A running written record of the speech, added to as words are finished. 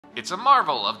It's a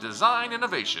marvel of design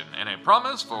innovation and a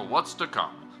promise for what's to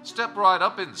come. Step right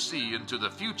up and see into the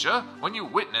future when you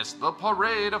witness the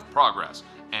Parade of Progress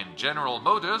and General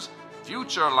Motors'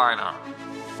 Futurliner.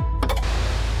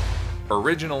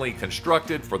 Originally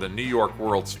constructed for the New York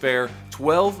World's Fair,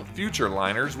 12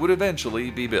 Futurliners would eventually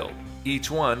be built,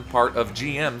 each one part of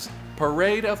GM's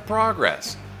Parade of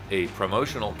Progress, a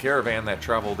promotional caravan that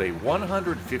traveled a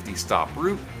 150-stop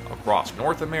route across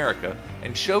North America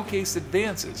and showcased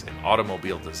advances in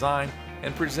automobile design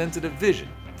and presented a vision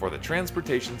for the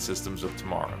transportation systems of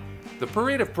tomorrow. The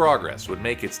Parade of Progress would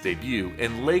make its debut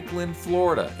in Lakeland,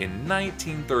 Florida in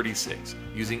 1936,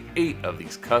 using 8 of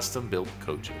these custom-built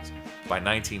coaches. By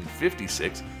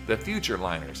 1956, the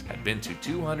Futurliners had been to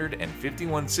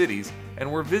 251 cities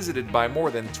and were visited by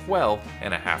more than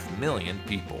 12.5 million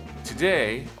people.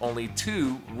 Today, only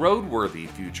 2 roadworthy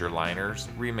Futurliners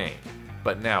remain.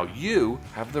 But now you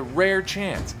have the rare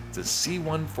chance to see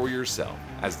one for yourself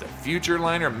as the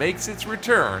Futurliner makes its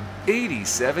return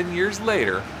 87 years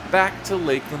later back to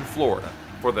Lakeland, Florida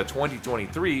for the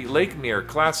 2023 Lake Mirror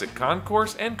Classic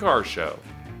Concourse and Car Show.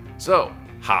 So,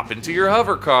 hop into your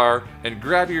hover car and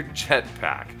grab your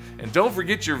jetpack. And don't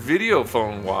forget your video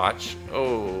phone watch.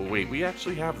 Oh, wait, we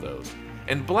actually have those.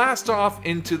 And blast off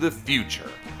into the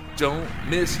future. Don't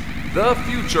miss the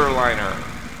Futurliner.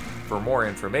 For more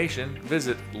information,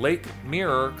 visit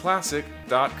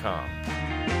LakeMirrorClassic.com.